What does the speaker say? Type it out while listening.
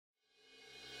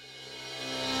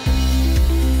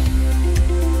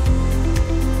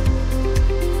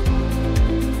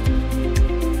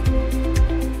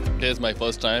my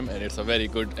first time, and it's a very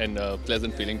good and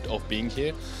pleasant feeling of being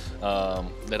here,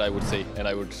 that I would say, and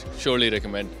I would surely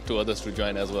recommend to others to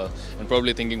join as well, and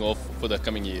probably thinking of for the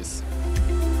coming years.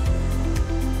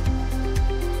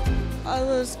 I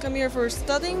was coming here for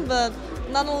studying, but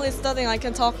not only studying, I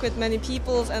can talk with many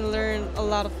people and learn a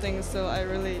lot of things, so I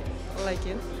really like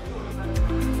it.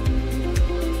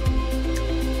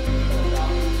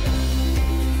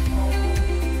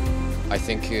 I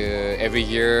think every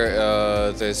year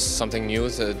there's something new,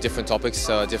 different topics,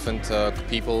 different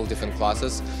people, different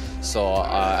classes. So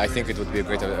I think it would be a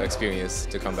great experience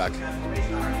to come back.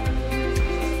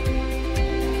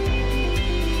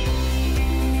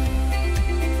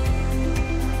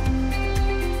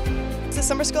 The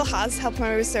summer school has helped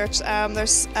my research.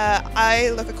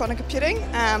 I look at quantum computing,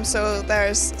 so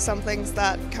there's some things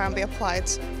that can be applied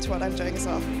to what I'm doing as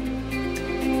well.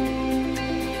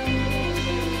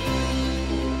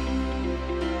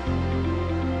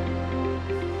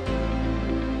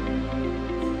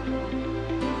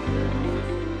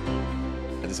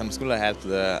 The summer school helped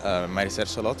my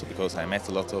research a lot because I met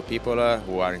a lot of people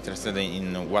who are interested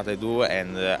in what I do,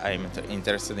 and I'm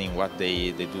interested in what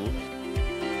they do.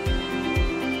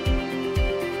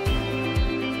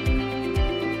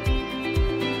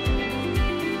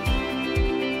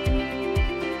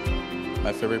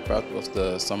 My favorite part of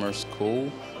the summer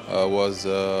school was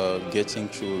getting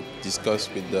to discuss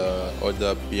with the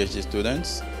other PhD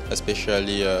students,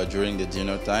 especially during the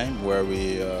dinner time, where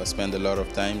we spend a lot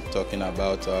of time talking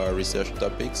about our research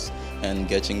topics and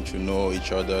getting to know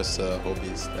each other's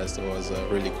hobbies. That was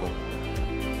really cool.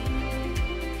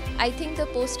 I think the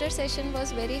poster session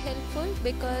was very helpful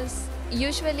because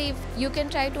usually you can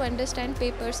try to understand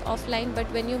papers offline,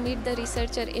 but when you meet the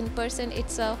researcher in person,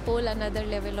 it's a whole another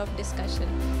level of discussion.